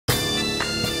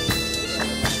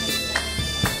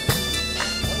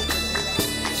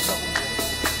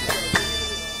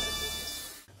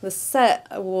The set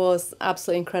was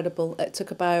absolutely incredible. It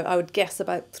took about, I would guess,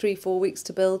 about 3-4 weeks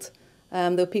to build.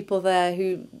 There were people there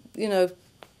who, you know,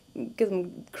 give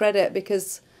them credit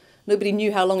because nobody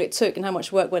knew how long it took and how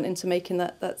much work went into making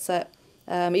that set.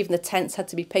 Even the tents had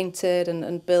to be painted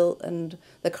and built, and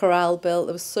the corral built.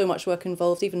 There was so much work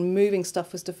involved. Even moving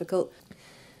stuff was difficult.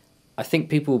 I think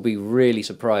people would be really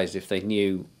surprised if they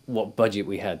knew what budget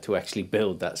we had to actually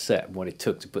build that set and what it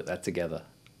took to put that together.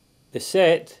 The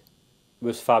set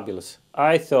was fabulous.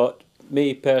 I thought,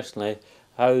 me personally,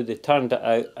 how they turned it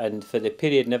out, and for the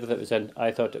period and everything it was in,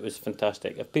 I thought it was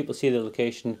fantastic. If people see the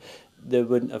location, they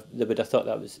would have thought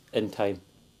that was in time.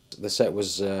 The set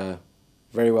was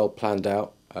very well planned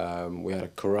out. We had a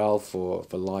corral for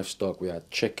livestock, we had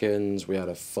chickens, we had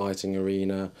a fighting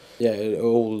arena. Yeah, it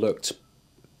all looked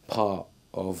part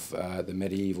of the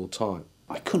medieval time.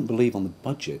 I couldn't believe on the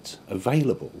budget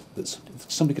available that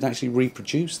somebody could actually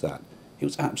reproduce that. It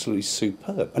was absolutely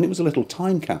superb, and it was a little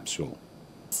time capsule.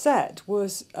 The set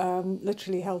was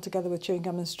literally held together with chewing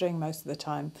gum and string most of the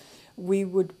time. We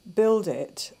would build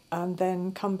it and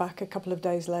then come back a couple of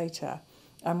days later.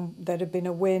 There'd have been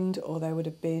a wind, or there would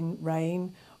have been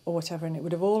rain or whatever, and it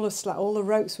would have all the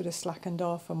ropes would have slackened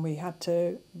off, and we had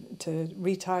to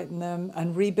retighten them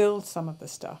and rebuild some of the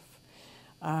stuff.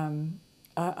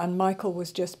 And Michael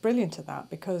was just brilliant at that,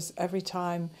 because every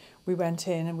time we went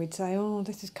in and we'd say, oh,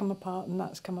 this has come apart and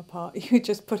that's come apart, he would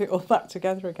just put it all back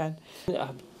together again.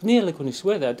 I'm nearly going to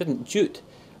swear that I didn't jute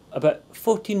about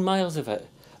 14 miles of it,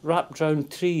 wrapped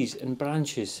round trees and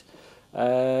branches.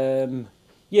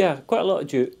 Yeah, quite a lot of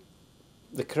jute.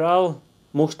 The corral,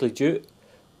 mostly jute.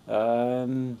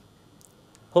 Holding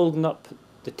up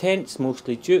the tents,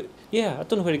 mostly jute. Yeah, I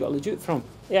don't know where he got all the jute from.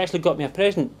 He actually got me a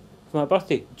present for my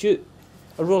birthday, jute.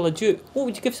 A roll of jute. What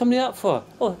would you give somebody that for?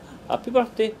 Oh, happy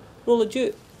birthday, roll of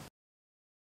jute.